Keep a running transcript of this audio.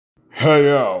Hey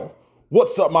yo,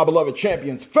 what's up my beloved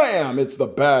champions fam? It's the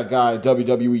bad guy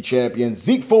WWE champion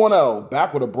Zeke 4-0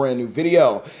 back with a brand new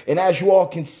video. And as you all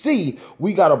can see,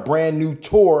 we got a brand new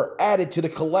tour added to the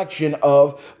collection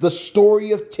of the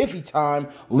Story of Tiffy Time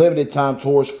limited time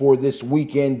tours for this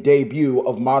weekend debut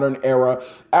of modern era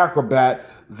acrobat,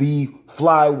 the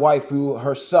fly waifu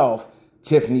herself,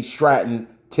 Tiffany Stratton,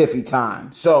 Tiffy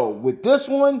Time. So with this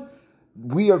one,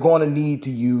 we are going to need to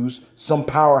use some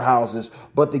powerhouses,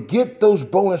 but to get those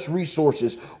bonus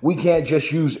resources, we can't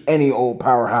just use any old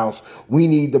powerhouse. We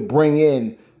need to bring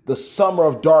in the Summer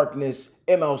of Darkness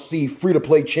MLC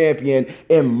free-to-play champion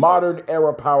and modern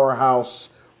era powerhouse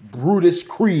Brutus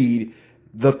Creed,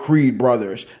 the Creed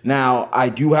brothers. Now, I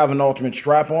do have an ultimate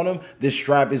strap on him. This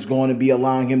strap is going to be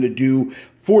allowing him to do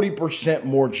 40%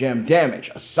 more gem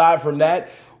damage. Aside from that,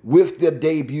 with the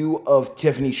debut of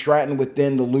Tiffany Stratton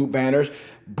within the loot banners,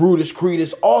 Brutus Creed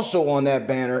is also on that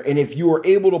banner. And if you are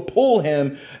able to pull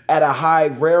him at a high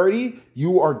rarity,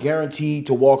 you are guaranteed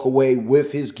to walk away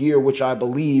with his gear, which I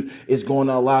believe is going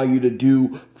to allow you to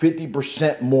do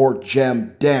 50% more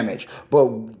gem damage.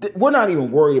 But we're not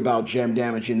even worried about gem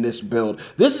damage in this build.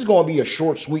 This is going to be a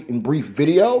short, sweet, and brief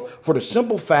video for the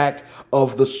simple fact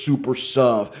of the super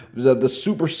sub, the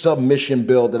super submission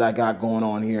build that I got going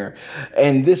on here.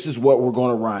 And this is what we're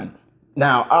going to run.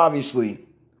 Now, obviously,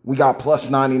 we got plus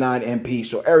 99 MP,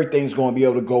 so everything's going to be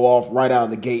able to go off right out of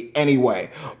the gate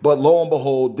anyway. But lo and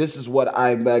behold, this is what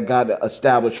I got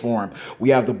established for him. We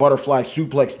have the butterfly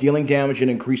suplex dealing damage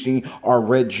and increasing our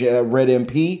red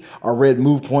MP, our red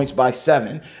move points by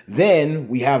 7. Then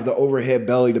we have the overhead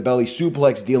belly-to-belly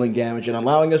suplex dealing damage and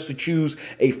allowing us to choose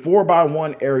a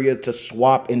 4x1 area to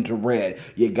swap into red.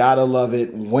 You gotta love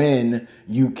it when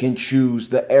you can choose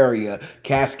the area.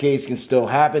 Cascades can still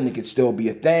happen. It can still be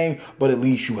a thing, but at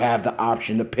least you have the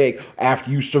option to pick after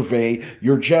you survey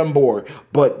your gem board.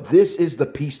 But this is the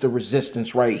piece de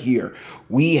resistance right here.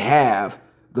 We have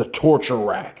the torture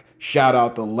rack. Shout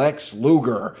out to Lex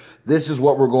Luger. This is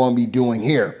what we're going to be doing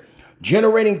here.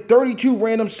 Generating 32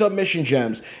 random submission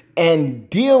gems and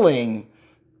dealing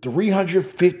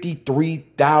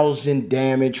 353,000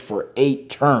 damage for 8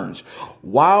 turns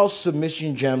while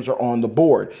submission gems are on the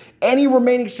board. Any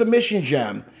remaining submission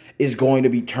gem is going to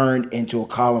be turned into a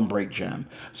column break gem.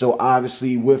 So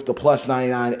obviously with the plus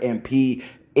 99 MP,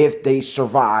 if they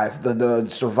survive,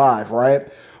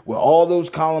 right? With all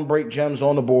those column break gems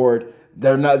on the board,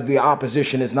 the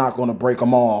opposition is not going to break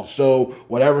them all. So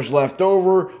whatever's left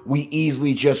over, we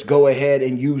easily just go ahead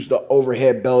and use the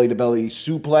overhead belly-to-belly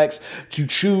suplex to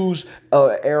choose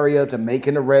an area to make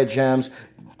into red gems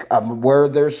where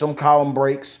there's some column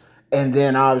breaks. And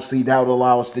then, obviously, that would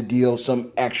allow us to deal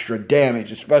some extra damage,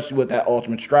 especially with that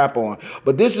ultimate strap on.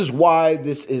 But this is why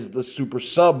this is the super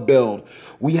sub build.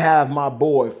 We have my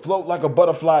boy, float like a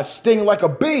butterfly, sting like a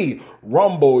bee,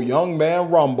 Rumble, young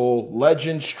man Rumble,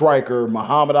 legend striker,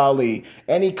 Muhammad Ali.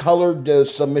 Any colored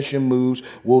submission moves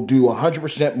will do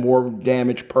 100% more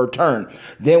damage per turn.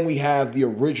 Then we have the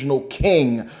original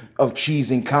king of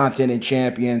cheesing content and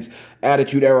champions,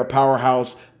 Attitude Era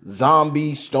Powerhouse,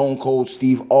 Zombie Stone Cold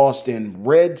Steve Austin.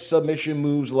 Red submission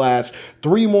moves last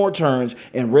 3 more turns,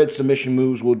 and red submission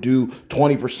moves will do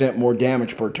 20% more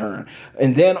damage per turn.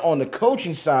 And then on the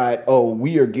coaching side, oh,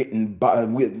 we are getting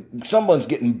someone's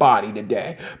getting body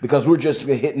today because we're just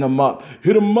hitting them up.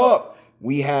 Hit them up.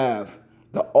 We have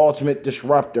the Ultimate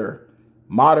Disruptor,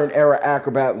 modern era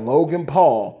acrobat Logan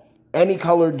Paul. Any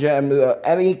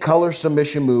color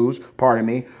submission moves, pardon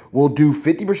me, will do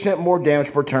 50% more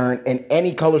damage per turn, and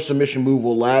any color submission move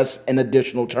will last an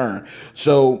additional turn.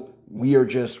 So we are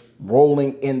just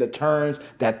rolling in the turns,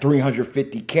 that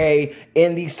 350K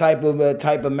in these type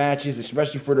of matches,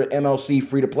 especially for the MLC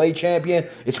free-to-play champion.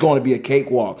 It's going to be a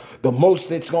cakewalk. The longest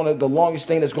thing that's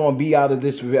going to be out of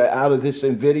this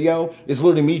video is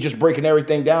literally me just breaking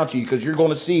everything down to you, because you're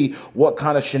going to see what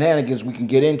kind of shenanigans we can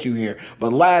get into here.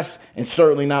 But last and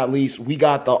certainly not least, we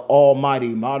got the almighty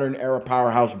modern era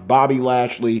powerhouse Bobby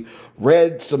Lashley.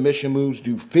 Red submission moves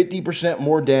do 50%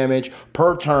 more damage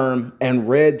per turn, and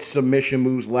red submission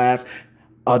moves last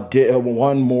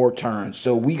 1 more turn.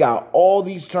 So we got all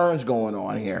these turns going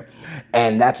on here,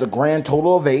 and that's a grand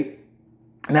total of 8.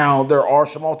 Now, there are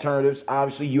some alternatives.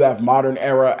 Obviously, you have modern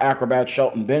era acrobat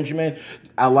Shelton Benjamin,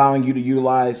 allowing you to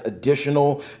utilize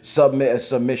additional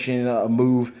submission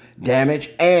move damage.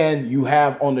 And you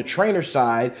have on the trainer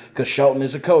side, because Shelton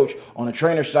is a coach, on the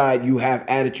trainer side, you have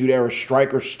Attitude Era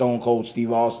striker Stone Cold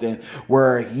Steve Austin,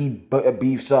 where he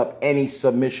beefs up any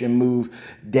submission move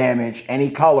damage,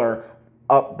 any color,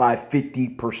 up by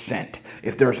 50%.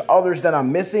 If there's others that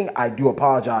I'm missing, I do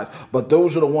apologize. But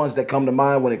those are the ones that come to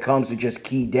mind when it comes to just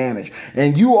key damage.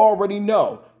 And you already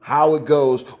know how it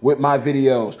goes with my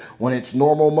videos. When it's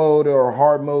normal mode or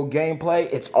hard mode gameplay,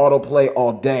 it's autoplay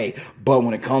all day. But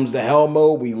when it comes to hell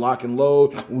mode, we lock and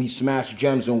load, we smash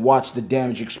gems and watch the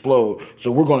damage explode.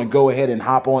 So we're going to go ahead and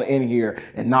hop on in here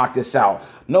and knock this out.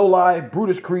 No lie,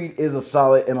 Brutus Creed is a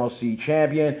solid MLC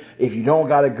champion. If you don't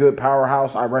got a good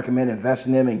powerhouse, I recommend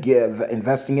investing in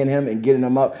him and getting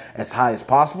him up as high as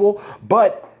possible.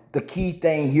 But the key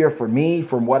thing here for me,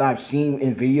 from what I've seen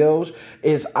in videos,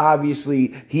 is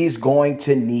obviously he's going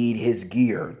to need his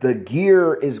gear. The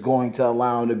gear is going to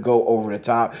allow him to go over the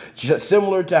top, just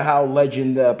similar to how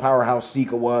Legend Powerhouse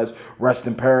Sika was, Rest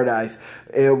in Paradise,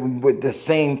 with the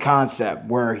same concept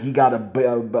where he got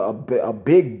a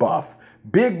big buff.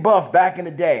 Big buff back in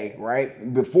the day,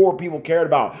 right? Before people cared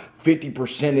about 50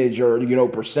 percentage or,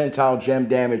 percentile gem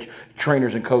damage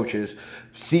trainers and coaches.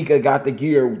 Sika got the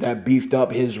gear that beefed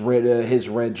up his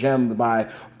red gem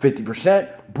by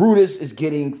 50%. Brutus is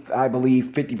getting, I believe,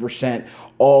 50%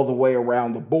 all the way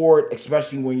around the board,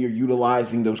 especially when you're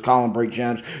utilizing those column break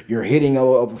gems. You're hitting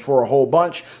for a whole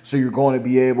bunch, so you're going to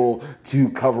be able to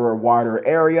cover a wider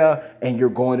area, and you're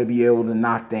going to be able to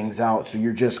knock things out. So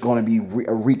you're just going to be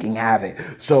wreaking havoc.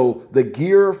 So the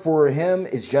gear for him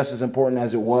is just as important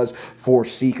as it was for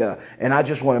Sika. And I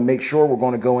just want to make sure we're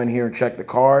going to go in here and check the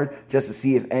card just to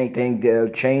see if anything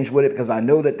changed with it, because I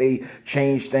know that they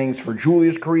changed things for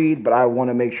Julius Creed, but I want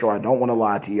to make sure. I don't want to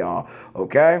lie to y'all,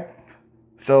 okay?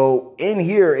 So in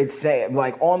here, it's saying,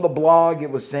 like on the blog, it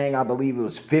was saying, I believe it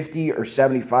was 50 or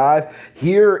 75.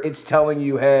 Here, it's telling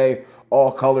you, hey,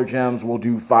 all color gems will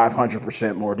do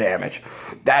 500% more damage.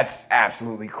 That's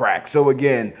absolutely crack. So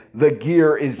again, the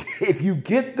gear is, if you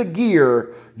get the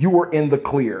gear, you are in the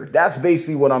clear. That's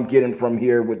basically what I'm getting from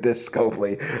here with this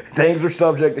Scopely. Things are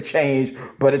subject to change,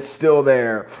 but it's still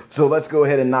there. So let's go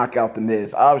ahead and knock out the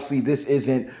Miz. Obviously, this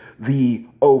isn't the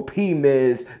OP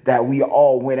Miz that we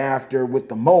all went after with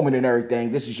the moment and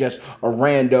everything. This is just a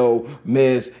rando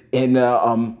Miz in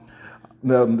a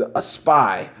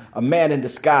spy, a man in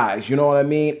disguise, you know what I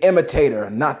mean? Imitator,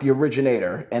 not the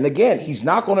originator. And again, he's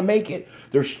not going to make it.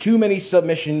 There's too many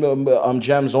submission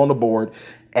gems on the board,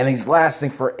 and he's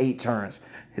lasting for 8 turns.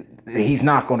 He's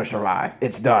not going to survive.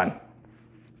 It's done.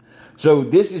 So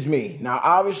this is me. Now,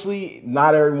 obviously,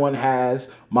 not everyone has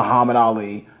Muhammad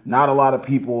Ali. Not a lot of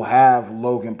people have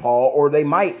Logan Paul, or they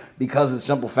might, because of the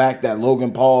simple fact that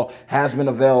Logan Paul has been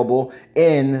available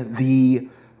in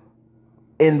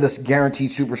this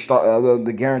guaranteed superstar,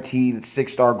 the guaranteed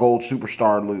 6-star gold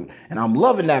superstar loot. And I'm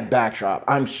loving that backdrop.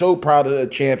 I'm so proud of the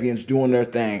champions doing their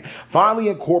thing, finally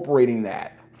incorporating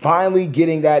that. Finally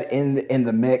getting that in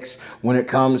the mix when it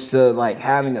comes to like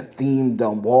having a themed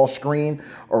wall screen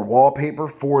or wallpaper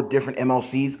for different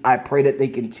MLCs. I pray that they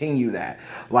continue that.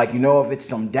 Like, if it's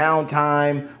some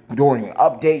downtime during an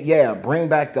update, yeah, bring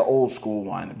back the old school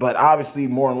one. But obviously,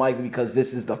 more than likely, because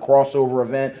this is the crossover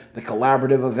event, the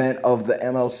collaborative event of the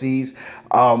MLCs,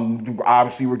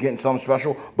 obviously we're getting something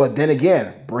special. But then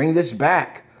again, bring this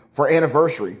back for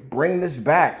anniversary. Bring this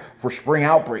back for spring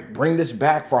outbreak. Bring this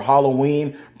back for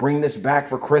Halloween. Bring this back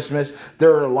for Christmas.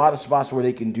 There are a lot of spots where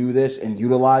they can do this and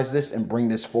utilize this and bring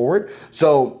this forward.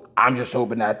 So I'm just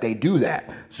hoping that they do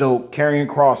that. So Karrion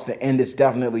Kross, the end is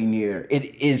definitely near.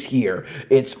 It is here.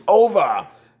 It's over.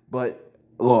 But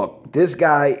look, this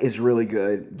guy is really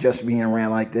good just being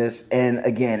around like this. And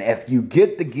again, if you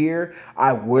get the gear,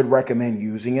 I would recommend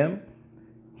using him.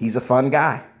 He's a fun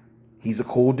guy. He's a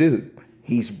cool dude.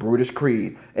 He's Brutus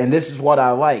Creed. And this is what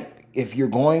I like. If you're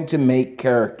going to make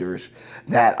characters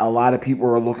that a lot of people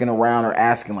are looking around or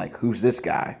asking, like, who's this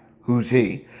guy? Who's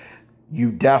he?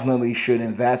 You definitely should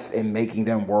invest in making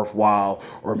them worthwhile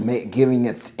or giving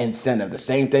it incentive. The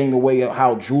same thing the way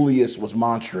how Julius was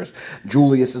monstrous.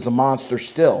 Julius is a monster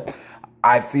still.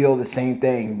 I feel the same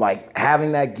thing, like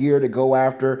having that gear to go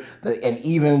after, and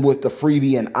even with the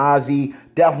freebie and Ozzy,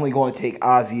 definitely going to take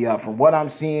Ozzy up. From what I'm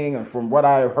seeing and from what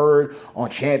I heard on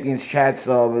Champions Chat's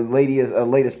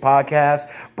latest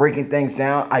podcast, breaking things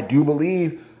down, I do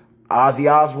believe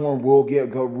Ozzy Osbourne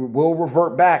will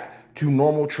revert back to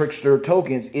normal trickster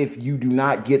tokens if you do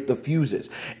not get the fuses.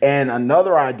 And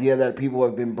another idea that people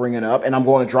have been bringing up, and I'm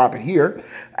going to drop it here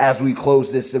as we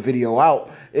close this video out,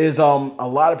 is a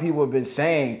lot of people have been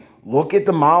saying, look at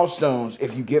the milestones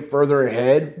if you get further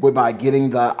ahead by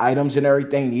getting the items and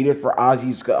everything needed for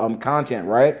Ozzy's content,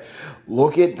 right?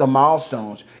 Look at the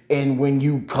milestones. And when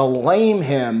you claim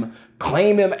him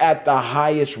claim him at the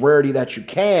highest rarity that you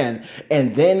can,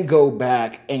 and then go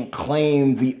back and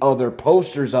claim the other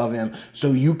posters of him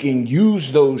so you can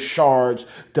use those shards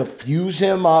to fuse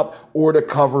him up or to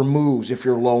cover moves if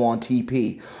you're low on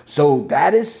TP. So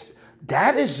that is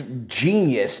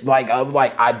genius. Like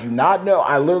I do not know.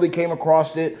 I literally came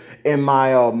across it in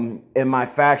my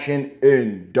faction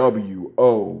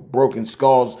NWO Broken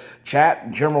Skulls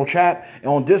chat, general chat, and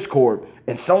on Discord,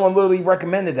 and someone literally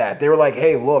recommended that. They were like,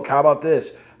 "Hey, look, how about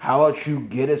this? How about you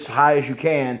get as high as you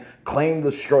can, claim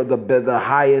the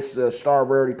highest star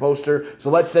rarity poster? So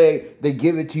let's say they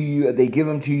give them to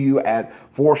you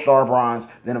at 4-star bronze.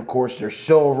 Then of course there's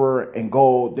silver and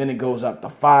gold. Then it goes up to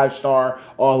 5-star,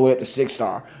 all the way up to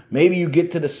 6-star. Maybe you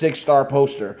get to the 6-star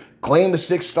poster, claim the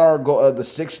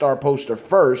 6-star poster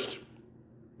first.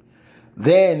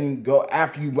 Then go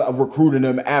after you recruited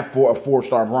them at a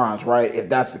 4-star bronze, right? If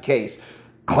that's the case.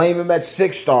 Claim him at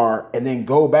 6-star and then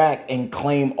go back and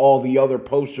claim all the other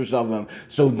posters of him.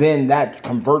 So then that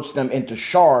converts them into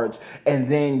shards, and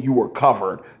then you were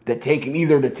covered. To take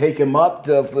him up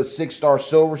to the 6-star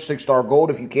silver, 6-star gold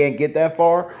if you can't get that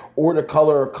far, or the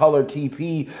color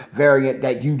TP variant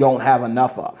that you don't have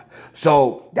enough of.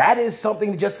 So that is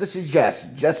something just to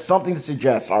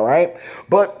suggest, all right?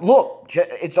 But look,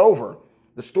 it's over.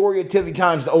 The story of Tiffy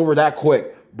Times is over that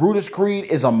quick. Brutus Creed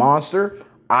is a monster.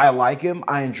 I like him.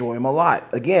 I enjoy him a lot.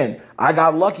 Again, I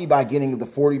got lucky by getting the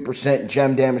 40%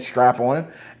 gem damage strap on him.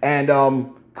 And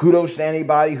kudos to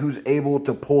anybody who's able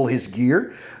to pull his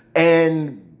gear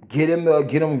and get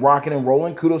him rocking and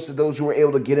rolling. Kudos to those who were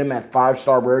able to get him at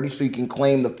 5-star rarity so you can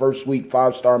claim the first week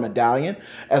 5-star medallion,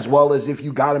 as well as if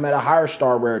you got him at a higher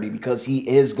star rarity, because he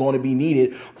is going to be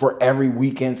needed for every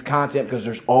weekend's content, because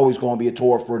there's always going to be a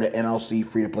tour for the MLC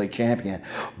free-to-play champion.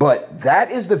 But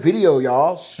that is the video,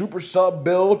 y'all. Super sub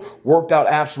build worked out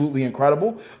absolutely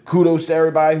incredible. Kudos to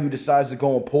everybody who decides to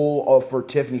go and pull for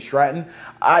Tiffany Stratton.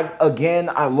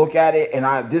 I look at it,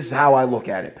 and this is how I look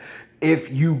at it.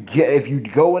 If you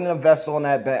go and invest on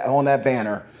that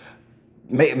banner,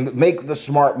 make the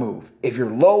smart move. If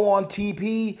you're low on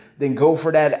TP, then go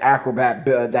for that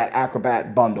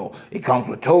acrobat bundle. It comes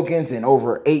with tokens and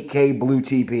over 8K blue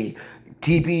TP.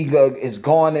 TP is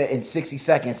gone in 60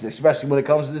 seconds, especially when it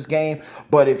comes to this game.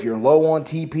 But if you're low on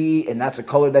TP and that's a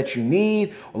color that you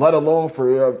need, let alone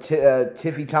for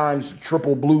Tiffy Times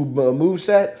triple blue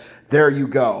moveset, there you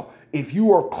go. If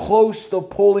you are close to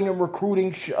pulling and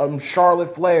recruiting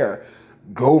Charlotte Flair,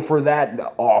 go for that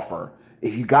offer.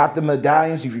 If you got the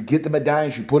medallions, you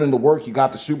put in the work, you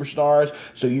got the superstars,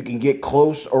 so you can get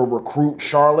close or recruit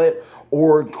Charlotte,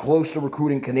 or close to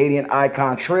recruiting Canadian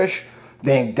icon Trish,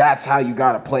 then that's how you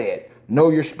got to play it. Know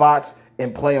your spots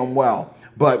and play them well.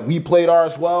 But we played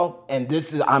ours well, and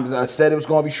I said it was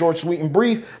going to be short, sweet, and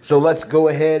brief, so let's go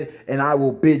ahead and I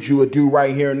will bid you adieu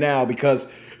right here now, because,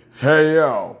 hey,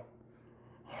 yo,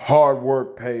 hard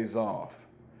work pays off.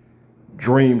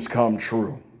 Dreams come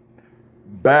true.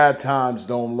 Bad times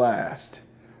don't last,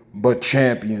 but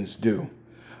champions do.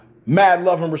 Mad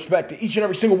love and respect to each and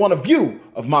every single one of you,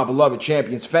 of my beloved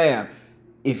Champions fam.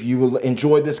 If you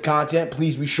enjoyed this content,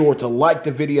 please be sure to like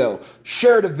the video,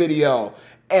 share the video,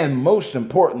 and most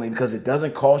importantly, because it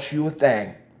doesn't cost you a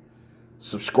thing,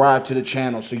 subscribe to the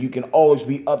channel so you can always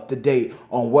be up to date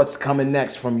on what's coming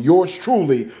next from yours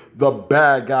truly, the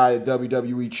bad guy at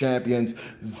WWE Champions,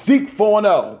 Zeke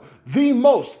 4-0, the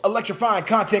most electrifying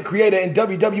content creator in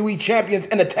WWE Champions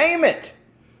Entertainment.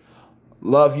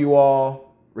 Love you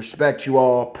all, respect you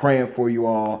all, praying for you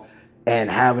all,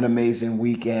 and have an amazing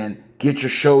weekend. Get your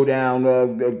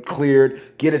showdown cleared,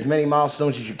 get as many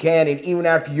milestones as you can, and even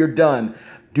after you're done,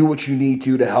 do what you need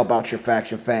to help out your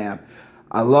faction fam.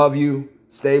 I love you.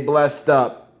 Stay blessed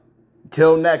up.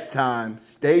 Till next time,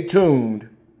 stay tuned.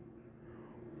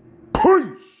 Peace.